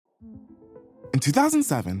In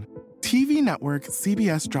 2007, TV network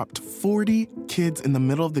CBS dropped 40 kids in the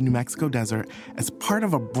middle of the New Mexico desert as part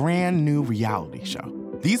of a brand new reality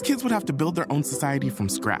show. These kids would have to build their own society from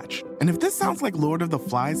scratch. And if this sounds like Lord of the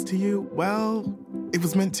Flies to you, well, it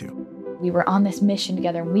was meant to. We were on this mission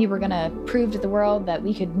together, and we were going to prove to the world that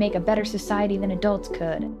we could make a better society than adults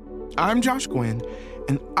could. I'm Josh Gwynn,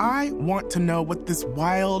 and I want to know what this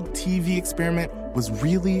wild TV experiment was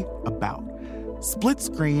really about. Split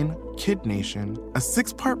Screen, Kid Nation, a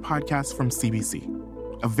 6-part podcast from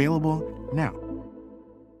CBC. Available now.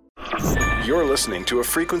 You're listening to a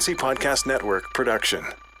Frequency Podcast Network production.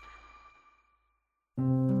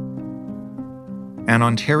 An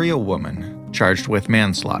Ontario woman charged with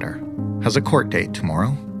manslaughter has a court date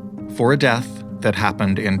tomorrow for a death that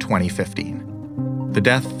happened in 2015. The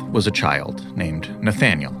death was a child named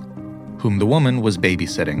Nathaniel, whom the woman was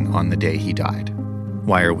babysitting on the day he died.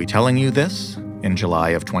 Why are we telling you this in July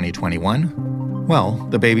of 2021? Well,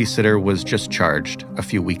 the babysitter was just charged a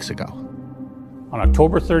few weeks ago. On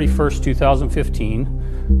October 31st,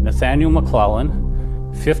 2015, Nathaniel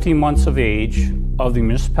McLellan, 15 months of age, of the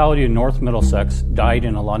municipality of North Middlesex, died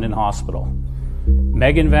in a London hospital.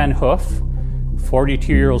 Megan Van Hoof,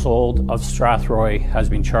 42 years old, of Strathroy, has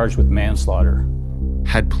been charged with manslaughter.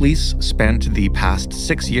 Had police spent the past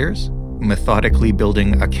 6 years methodically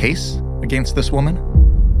building a case against this woman?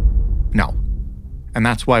 No. And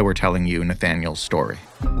that's why we're telling you Nathaniel's story.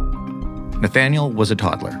 Nathaniel was a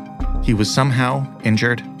toddler. He was somehow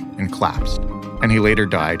injured and collapsed, and he later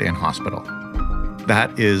died in hospital.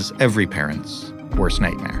 That is every parent's worst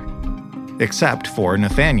nightmare. Except for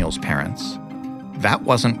Nathaniel's parents. That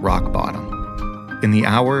wasn't rock bottom. In the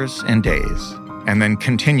hours and days, and then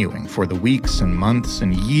continuing for the weeks and months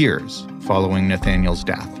and years following Nathaniel's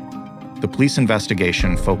death, the police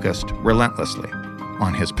investigation focused relentlessly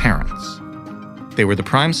on his parents. They were the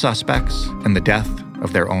prime suspects in the death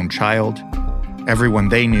of their own child. Everyone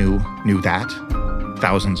they knew that.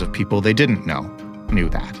 Thousands of people they didn't know knew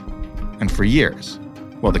that. And for years,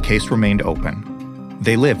 while the case remained open,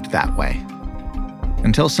 they lived that way.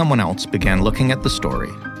 Until someone else began looking at the story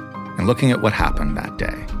and looking at what happened that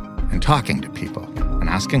day and talking to people and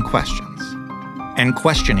asking questions and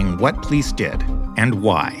questioning what police did and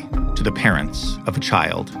why to the parents of a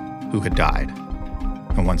child who had died.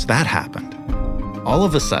 And once that happened, all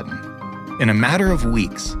of a sudden, in a matter of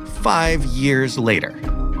weeks, 5 years later,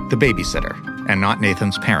 the babysitter, and not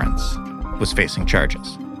Nathan's parents, was facing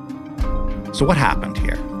charges. So what happened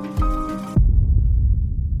here?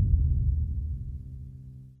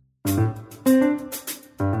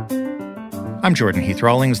 I'm Jordan Heath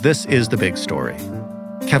Rawlings. This is The Big Story.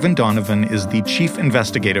 Kevin Donovan is the chief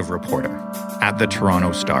investigative reporter at the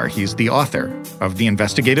Toronto Star. He's the author of the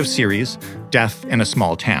investigative series, Death in a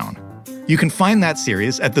Small Town. You can find that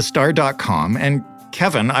series at thestar.com. And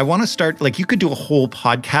Kevin, I want to start, you could do a whole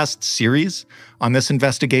podcast series on this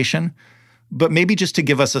investigation, but maybe just to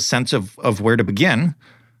give us a sense of where to begin,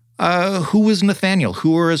 who was Nathaniel?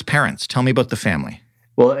 Who were his parents? Tell me about the family.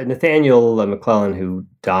 Well, Nathaniel McLellan, who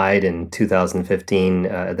died in 2015,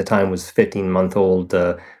 at the time was a 15-month-old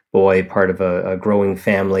boy, part of a growing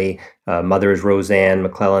family. Mother is Roseanne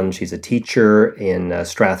McLellan. She's a teacher in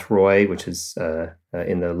Strathroy, which is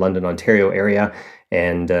in the London, Ontario area.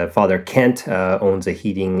 And Father Kent owns a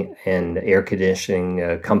heating and air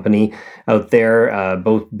conditioning company out there.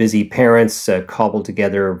 Both busy parents cobbled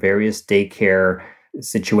together various daycare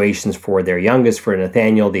situations for their youngest. For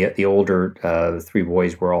Nathaniel, the older 3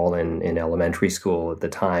 boys were all in elementary school at the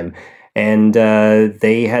time. And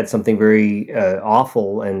they had something very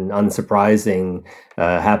awful and unsurprising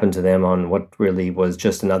happen to them on what really was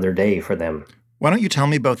just another day for them. Why don't you tell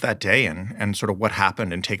me about that day and sort of what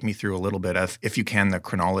happened and take me through a little bit of, if you can, the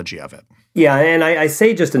chronology of it. Yeah, and I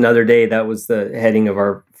say just another day. That was the heading of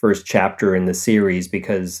our first chapter in the series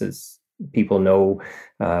because, as people know,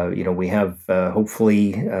 we have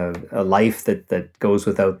hopefully a life that goes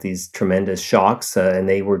without these tremendous shocks, and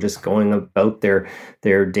they were just going about their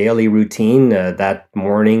daily routine that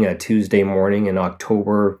morning, a Tuesday morning in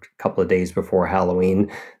October, a couple of days before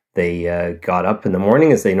Halloween. They got up in the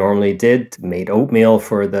morning as they normally did, made oatmeal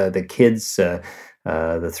for the kids.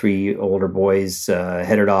 The 3 older boys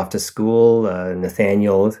headed off to school.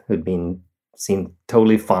 Nathaniel, who'd seemed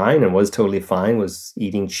totally fine and was totally fine, was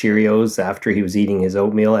eating Cheerios after he was eating his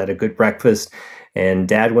oatmeal, had a good breakfast. And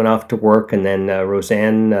Dad went off to work, and then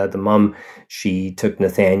Roseanne, the mom, she took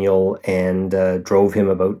Nathaniel and drove him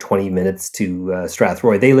about 20 minutes to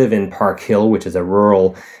Strathroy. They live in Park Hill, which is a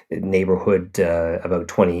rural neighborhood about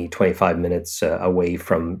 25 minutes away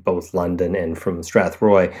from both London and from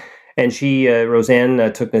Strathroy. And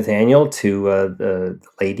Roseanne, took Nathaniel to the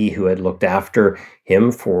lady who had looked after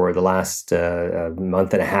him for the last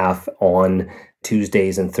month and a half on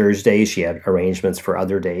Tuesdays and Thursdays. She had arrangements for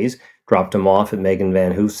other days. Dropped him off at Megan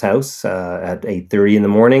Van Hoof's house at 8:30 in the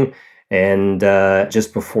morning. And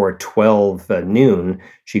just before 12 noon,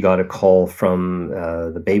 she got a call from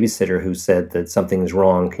the babysitter who said that something's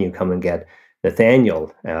wrong. Can you come and get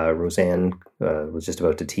Nathaniel? Roseanne was just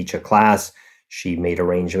about to teach a class. She made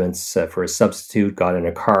arrangements for a substitute, got in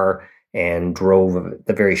a car, and drove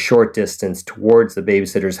the very short distance towards the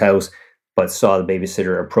babysitter's house, but saw the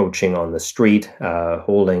babysitter approaching on the street,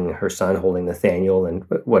 holding her son, holding Nathaniel, and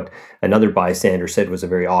what another bystander said was a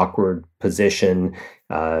very awkward position.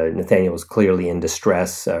 Nathaniel was clearly in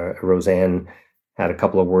distress. Roseanne had a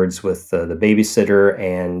couple of words with the babysitter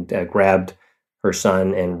and grabbed her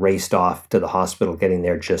son and raced off to the hospital, getting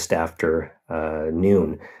there just after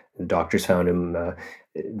noon. The doctors found him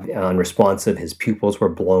unresponsive. His pupils were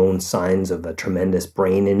blown, signs of a tremendous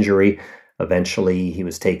brain injury. Eventually, he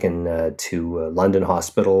was taken to London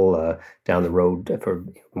Hospital down the road for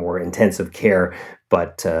more intensive care,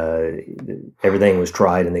 but everything was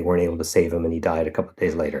tried and they weren't able to save him, and he died a couple of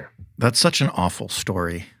days later. That's such an awful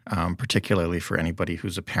story, particularly for anybody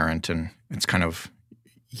who's a parent, and it's kind of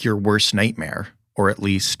your worst nightmare, or at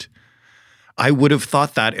least I would have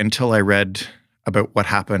thought that until I read about what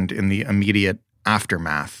happened in the immediate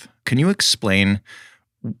aftermath. Can you explain,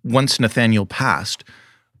 once Nathaniel passed,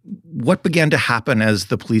 what began to happen as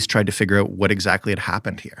the police tried to figure out what exactly had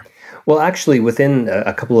happened here? Well, actually, within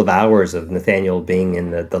a couple of hours of Nathaniel being in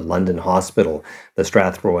the London hospital, the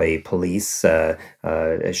Strathroy police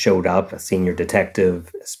showed up. A senior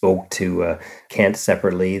detective spoke to Kent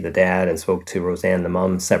separately, the dad, and spoke to Roseanne, the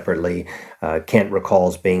mom, separately. Kent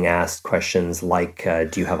recalls being asked questions like,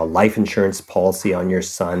 do you have a life insurance policy on your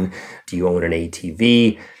son? Do you own an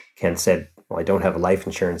ATV? Kent said, well, I don't have a life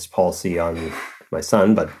insurance policy on my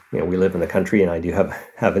son, but we live in the country and I do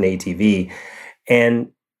have an ATV.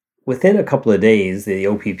 And within a couple of days, the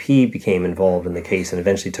OPP became involved in the case and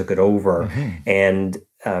eventually took it over. Mm-hmm. And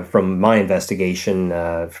from my investigation,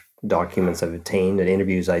 documents I've obtained and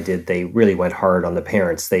interviews I did, they really went hard on the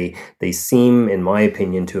parents. They seem, in my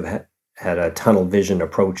opinion, to have had a tunnel vision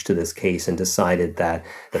approach to this case and decided that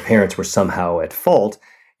the parents were somehow at fault.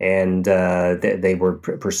 And they were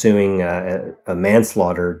pursuing a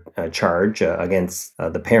manslaughter charge against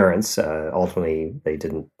the parents. Ultimately, they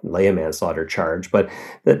didn't lay a manslaughter charge. But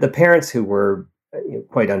the parents, who were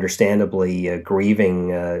quite understandably grieving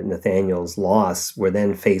Nathaniel's loss, were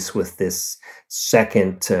then faced with this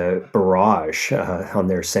second barrage on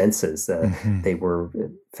their senses. Mm-hmm. They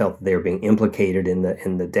felt they were being implicated in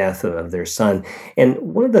the death of their son. And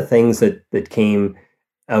one of the things that came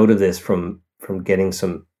out of this from getting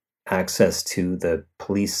some access to the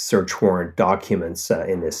police search warrant documents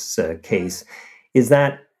in this case is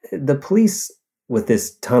that the police, with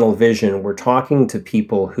this tunnel vision, were talking to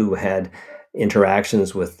people who had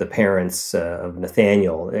interactions with the parents of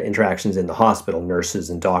Nathaniel, interactions in the hospital,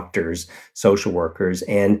 nurses and doctors, social workers.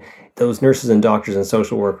 And those nurses and doctors and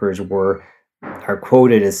social workers are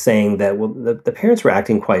quoted as saying that, well, the parents were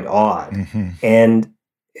acting quite odd. Mm-hmm. And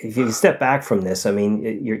if you step back from this, I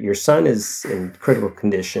mean, your son is in critical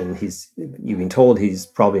condition. You've been told he's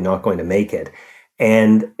probably not going to make it.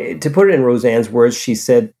 And to put it in Roseanne's words, she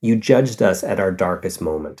said, "You judged us at our darkest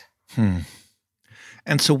moment."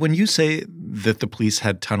 And so when you say that the police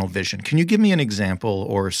had tunnel vision, can you give me an example,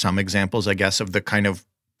 or some examples, I guess, of the kind of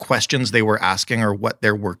questions they were asking or what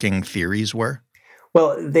their working theories were?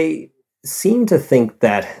 Well, they seem to think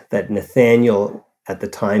that Nathaniel, at the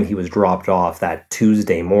time he was dropped off that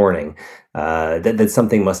Tuesday morning, that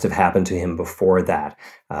something must have happened to him before that.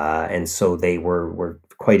 And so they were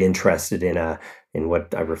quite interested in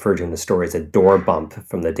what I refer to in the story as a door bump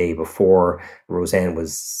from the day before. Roseanne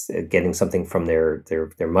was getting something from their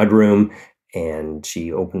mudroom, and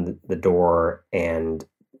she opened the door and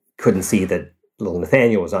couldn't see that little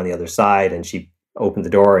Nathaniel was on the other side, and she opened the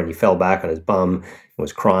door and he fell back on his bum and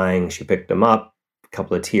was crying. She picked him up, a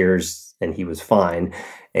couple of tears, and he was fine.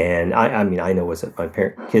 And I mean, I know my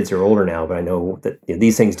kids are older now, but I know that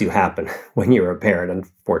these things do happen when you're a parent,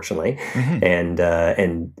 unfortunately, mm-hmm.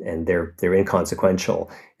 and they're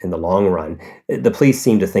inconsequential in the long run. The police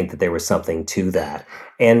seem to think that there was something to that.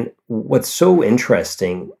 And what's so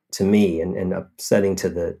interesting to me and upsetting to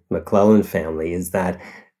the McLellan family is that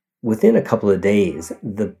within a couple of days,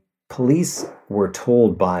 the police were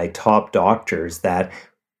told by top doctors that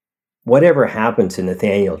whatever happened to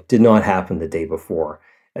Nathaniel did not happen the day before.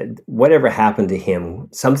 Whatever happened to him,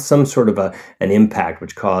 some sort of an impact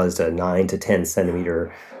which caused a 9 to 10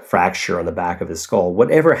 centimeter fracture on the back of his skull.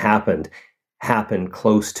 Whatever happened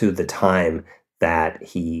close to the time that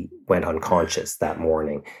he went unconscious that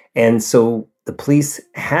morning. And so the police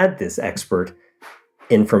had this expert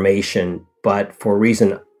information, but for a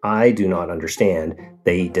reason I do not understand,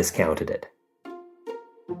 they discounted it.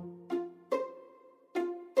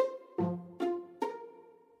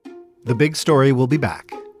 The Big Story will be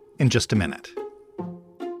back in just a minute.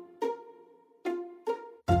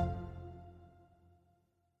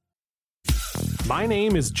 My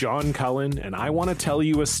name is John Cullen, and I want to tell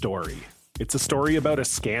you a story. It's a story about a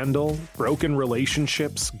scandal, broken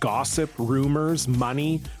relationships, gossip, rumors,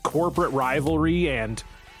 money, corporate rivalry, and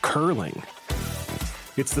curling.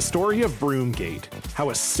 It's the story of Broomgate, how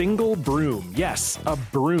a single broom, yes, a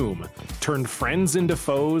broom, turned friends into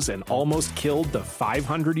foes and almost killed the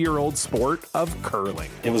 500-year-old sport of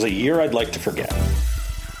curling. It was a year I'd like to forget.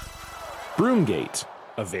 Broomgate,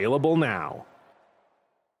 available now.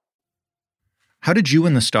 How did you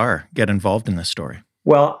and the Star get involved in this story?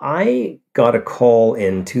 Well, I got a call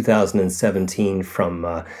in 2017 from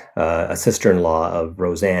a sister-in-law of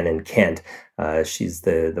Roseanne in Kent. She's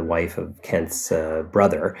the wife of Kent's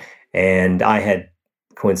brother. And I had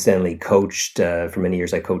coincidentally coached, for many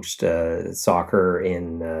years, I coached soccer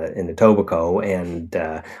in Etobicoke, and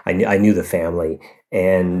I knew the family.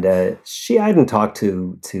 And I hadn't talked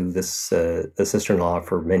to this the sister-in-law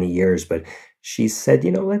for many years, but she said, I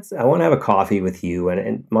want to have a coffee with you.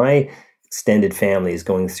 And my extended family is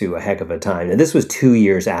going through a heck of a time. And this was 2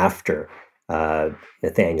 years after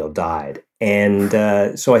Nathaniel died. And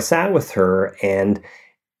so I sat with her, and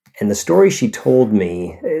the story she told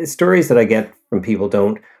me, stories that I get from people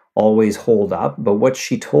don't always hold up, but what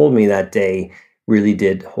she told me that day really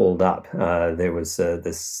did hold up. There was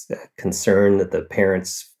this concern that the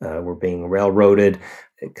parents were being railroaded,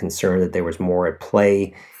 a concern that there was more at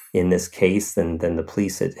play in this case than the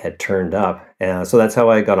police had turned up. So that's how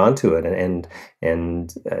I got onto it.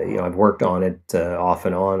 And I've worked on it off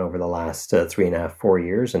and on over the last 3.5, 4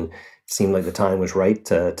 years, and it seemed like the time was right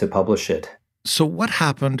to publish it. So what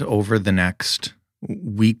happened over the next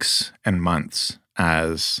weeks and months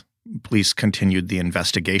as police continued the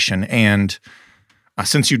investigation? And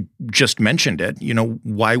since you just mentioned it,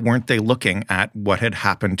 why weren't they looking at what had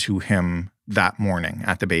happened to him that morning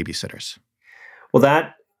at the babysitter's? Well,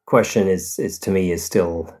 that question is to me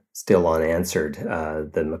still unanswered.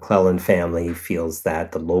 The McLellan family feels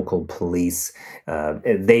that the local police,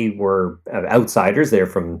 they were outsiders. They're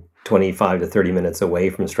from 25 to 30 minutes away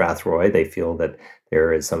from Strathroy. They feel that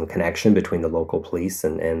there is some connection between the local police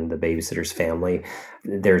and the babysitter's family.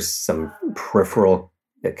 There's some peripheral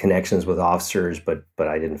connections with officers, but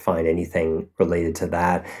I didn't find anything related to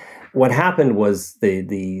that. What happened was the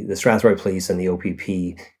Strathroy Police and the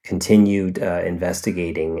OPP continued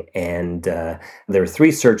investigating, and there were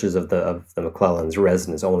 3 searches of the McLellan's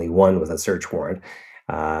residence, only one with a search warrant.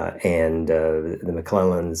 And the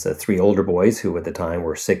McLellan's 3 older boys, who at the time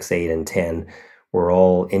were 6, 8, and 10, were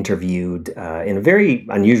all interviewed in a very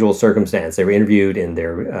unusual circumstance. They were interviewed in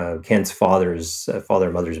their Kent's father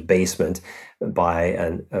and mother's basement by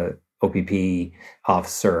an OPP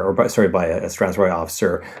officer, by a Strathroy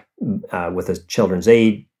officer with a children's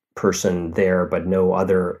aid person there, but no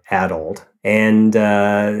other adult. And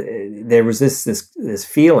there was this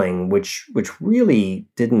feeling, which really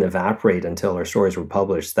didn't evaporate until our stories were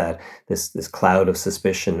published, that this cloud of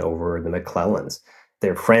suspicion over the McLellans,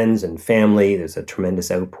 their friends and family. There's a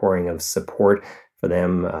tremendous outpouring of support for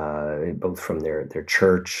them, both from their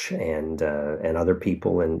church and other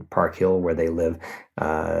people in Park Hill where they live.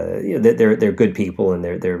 They're good people, and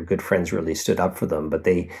their good friends really stood up for them. But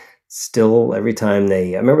they still, every time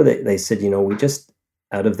I remember they said, we just,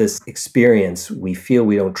 out of this experience, we feel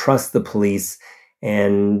we don't trust the police,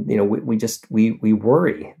 and we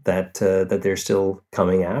worry that they're still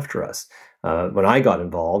coming after us. When I got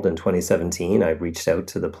involved in 2017, I reached out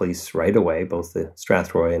to the police right away, both the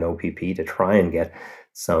Strathroy and OPP, to try and get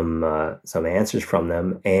some answers from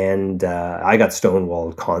them. And I got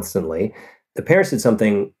stonewalled constantly. The parents did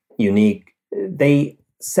something unique. They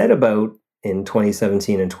set about, in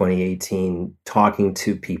 2017 and 2018, talking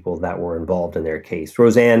to people that were involved in their case.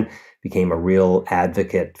 Roseanne became a real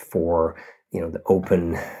advocate for the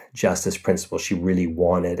open justice principle. She really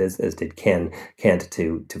wanted, as did Kent,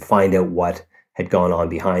 to find out what had gone on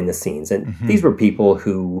behind the scenes. And these were people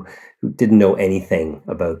who didn't know anything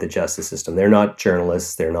about the justice system. They're not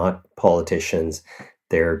journalists. They're not politicians.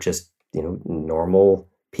 They're just, normal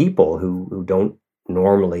people who don't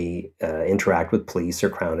normally interact with police or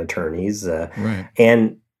Crown attorneys. Right.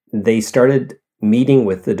 And they started meeting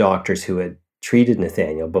with the doctors who had treated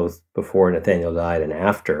Nathaniel, both before Nathaniel died and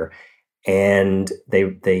after. And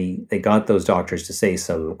they got those doctors to say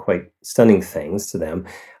some quite stunning things to them,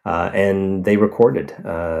 and they recorded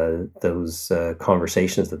those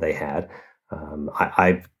conversations that they had.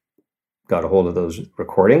 I got a hold of those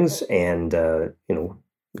recordings and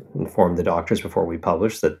informed the doctors before we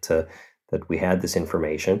published that we had this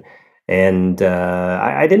information. And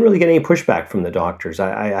I didn't really get any pushback from the doctors.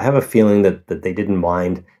 I have a feeling that they didn't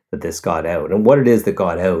mind that this got out. And what it is that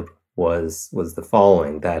got out was the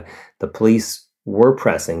following: that the police were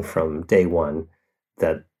pressing from day one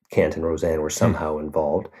that Kent and Roseanne were somehow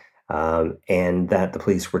involved, and that the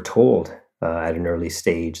police were told at an early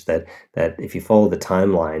stage that if you follow the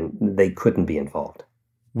timeline, they couldn't be involved.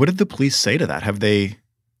 What did the police say to that? Have they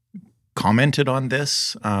commented on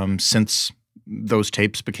this since those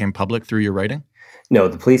tapes became public through your writing? No,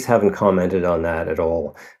 the police haven't commented on that at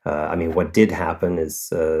all. What did happen is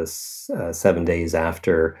 7 days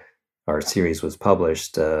after our series was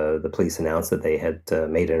published, the police announced that they had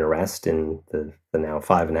made an arrest in the now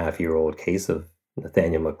 5.5-year-old case of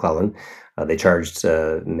Nathaniel McLellan. They charged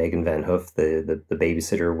Megan Van Hoof, the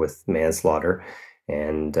babysitter, with manslaughter,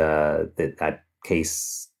 and that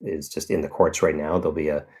case is just in the courts right now. There'll be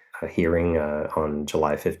a hearing on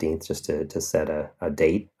July 15th just to set a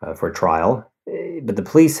date for trial. But the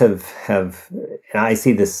police have, and I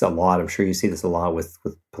see this a lot, I'm sure you see this a lot with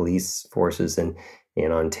police forces in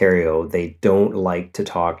Ontario. They don't like to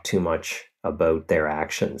talk too much about their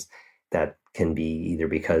actions. That can be either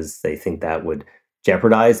because they think that would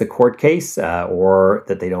jeopardize the court case, or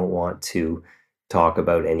that they don't want to talk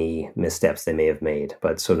about any missteps they may have made.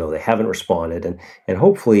 But so no, they haven't responded, and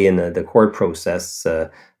hopefully in the court process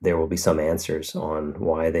there will be some answers on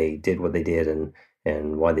why they did what they did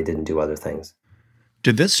and why they didn't do other things.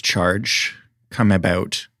 Did this charge come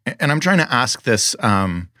about, and I'm trying to ask this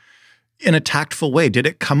in a tactful way, did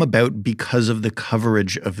it come about because of the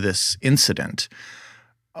coverage of this incident?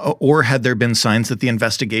 Or had there been signs that the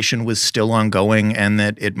investigation was still ongoing and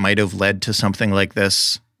that it might have led to something like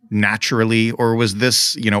this naturally? Or was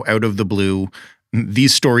this, out of the blue,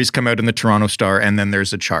 these stories come out in the Toronto Star and then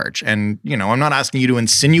there's a charge? And, I'm not asking you to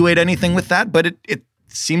insinuate anything with that, but it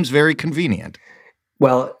seems very convenient.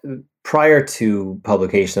 Well, prior to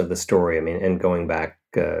publication of the story, and going back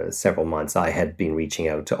several months, I had been reaching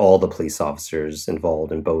out to all the police officers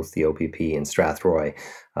involved in both the OPP and Strathroy,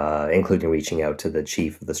 including reaching out to the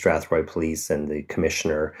chief of the Strathroy Police and the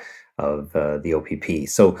commissioner of the OPP.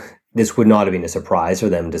 So this would not have been a surprise for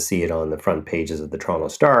them to see it on the front pages of the Toronto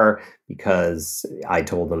Star, because I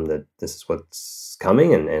told them that this is what's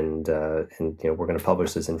coming, and we're going to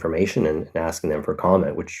publish this information, and asking them for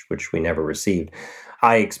comment, which we never received.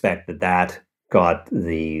 I expect that got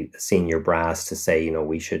the senior brass to say,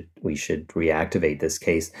 we should reactivate this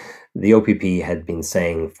case. The OPP had been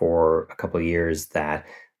saying for a couple of years that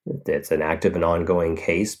it's an active and ongoing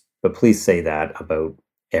case, but police say that about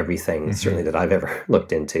everything, certainly that I've ever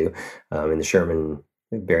looked into. In the Sherman,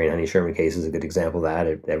 Barry and Honey Sherman case is a good example of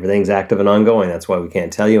that. Everything's active and ongoing. That's why we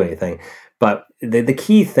can't tell you anything. But the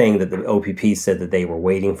key thing that the OPP said that they were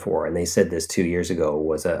waiting for, and they said this 2 years ago,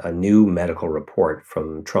 was a new medical report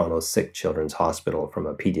from Toronto's Sick Children's Hospital from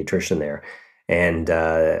a pediatrician there. And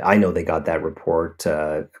I know they got that report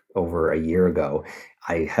over a year ago.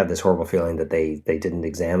 I have this horrible feeling that they didn't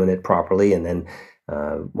examine it properly. And then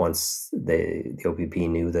once the OPP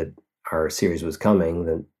knew that our series was coming,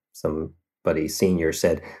 then somebody senior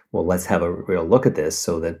said, well, let's have a real look at this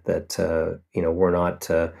so that we're not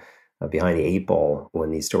behind the eight ball when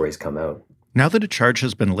these stories come out. Now that a charge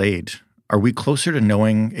has been laid, are we closer to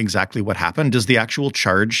knowing exactly what happened? Does the actual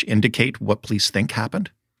charge indicate what police think happened?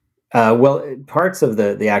 Well, parts of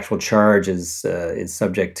the actual charge is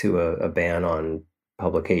subject to a ban on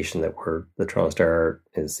publication that the Toronto Star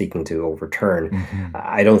is seeking to overturn.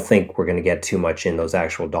 I don't think we're going to get too much in those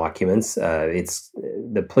actual documents. It's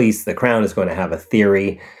the police, the Crown is going to have a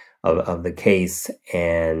theory of the case,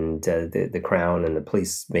 and the Crown and the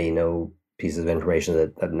police may know pieces of information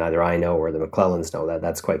that neither I know or the McLellans know.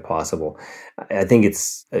 That's quite possible. I think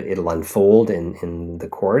it'll unfold in the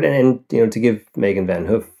court, and to give Megan Van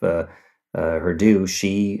Hoof her due,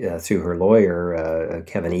 she through her lawyer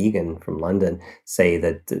Kevin Egan from London say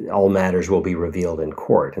that all matters will be revealed in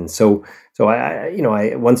court. And so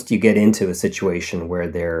I once you get into a situation where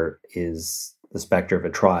there is the specter of a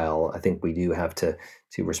trial, I think we do have to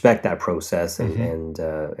respect that process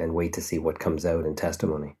and wait to see what comes out in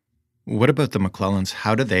testimony. What about the McLellans?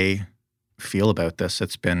 How do they feel about this?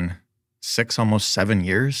 It's been 6, almost 7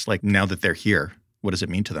 years. Like, now that they're here, what does it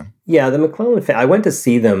mean to them? Yeah, the McLellan I went to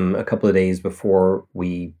see them a couple of days before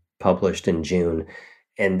we published in June,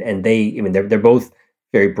 and they, they're both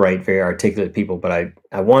very bright, very articulate people, but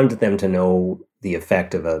I wanted them to know the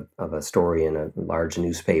effect of a story in a large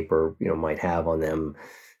newspaper, might have on them.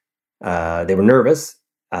 They were nervous,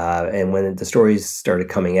 and when the stories started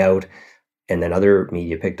coming out, and then other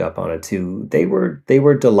media picked up on it too, they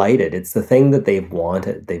were delighted. It's the thing that they've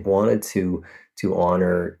wanted. They've wanted to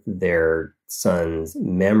honor their son's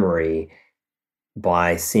memory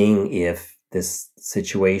by seeing if this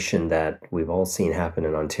situation that we've all seen happen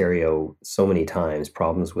in Ontario so many times,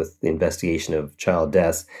 problems with the investigation of child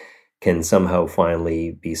deaths, can somehow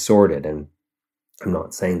finally be sorted. And I'm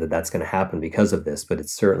not saying that that's going to happen because of this, but it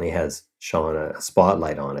certainly has shone a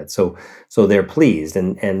spotlight on it. So they're pleased.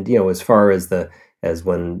 And as far as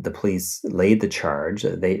when the police laid the charge,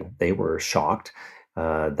 they were shocked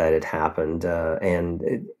that it happened, and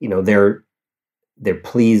they're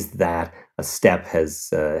pleased that a step has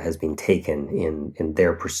been taken in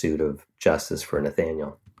their pursuit of justice for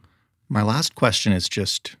Nathaniel. My last question is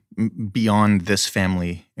just beyond this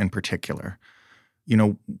family in particular.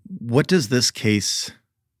 What does this case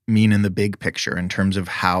mean in the big picture in terms of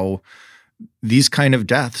how these kind of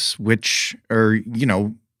deaths, which are,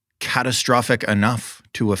 catastrophic enough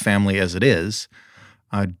to a family as it is,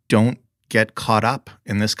 don't get caught up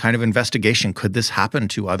in this kind of investigation? Could this happen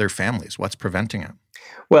to other families? What's preventing it?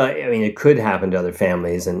 Well, I mean, it could happen to other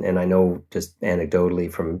families. And I know just anecdotally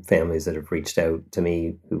from families that have reached out to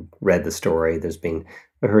me who read the story,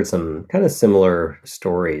 I've heard some kind of similar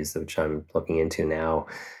stories, which I'm looking into now.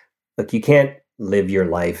 Look, you can't live your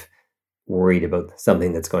life worried about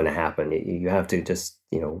something that's going to happen. You have to just,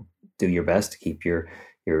 do your best to keep your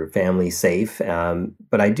family safe.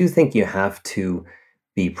 But I do think you have to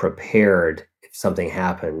be prepared if something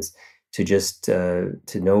happens to just to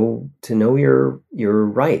know your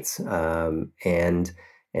rights, and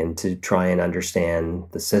to try and understand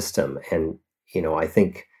the system. And I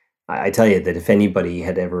think I tell you that if anybody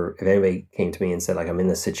came to me and said, like, I'm in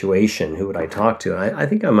this situation, who would I talk to? I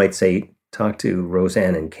think I might say talk to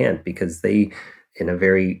Roseanne and Kent, because they, in a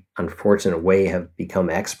very unfortunate way, have become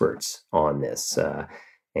experts on this.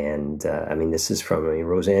 This is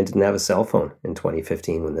Roseanne didn't have a cell phone in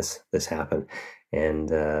 2015 when this happened. And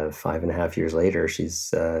 5.5 years later,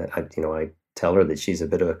 she's, I tell her that she's a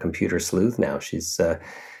bit of a computer sleuth now. She's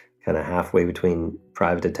kind of halfway between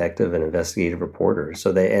private detective and investigative reporter.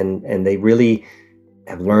 So they really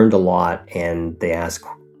have learned a lot, and they ask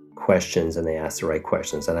questions, and they ask the right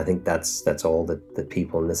questions. And I think that's all that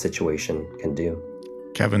people in this situation can do.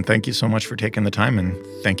 Kevin, thank you so much for taking the time, and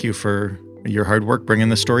thank you for your hard work bringing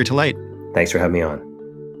this story to light. Thanks for having me on.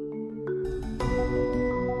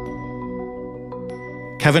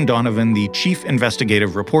 Kevin Donovan, the chief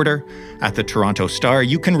investigative reporter at the Toronto Star.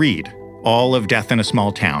 You can read all of Death in a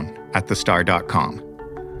Small Town at thestar.com.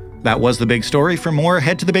 That was The Big Story. For more,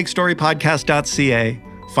 head to thebigstorypodcast.ca.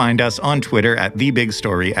 Find us on Twitter at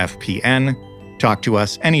TheBigStoryFPN. Talk to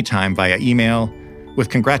us anytime via email with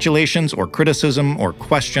congratulations or criticism or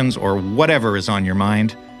questions or whatever is on your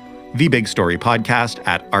mind. TheBigStoryPodcast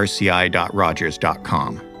at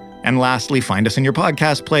rci.rogers.com. And lastly, find us in your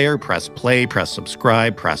podcast player. Press play, press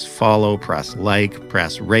subscribe, press follow, press like,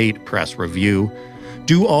 press rate, press review.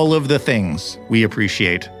 Do all of the things. We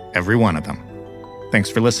appreciate every one of them.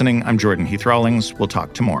 Thanks for listening. I'm Jordan Heath Rawlings. We'll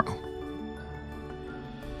talk tomorrow.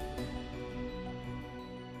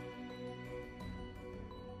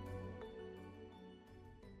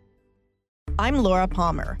 I'm Laura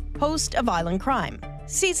Palmer, host of Island Crime.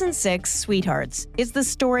 Season 6, Sweethearts, is the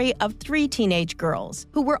story of 3 teenage girls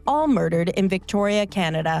who were all murdered in Victoria,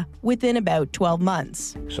 Canada, within about 12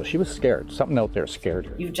 months. So she was scared. Something out there scared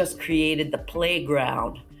her. You've just created the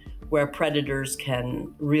playground where predators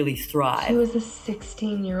can really thrive. She was a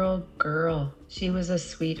 16-year-old girl. She was a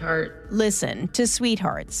sweetheart. Listen to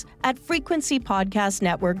Sweethearts at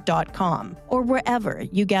frequencypodcastnetwork.com or wherever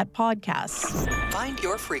you get podcasts. Find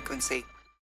your frequency.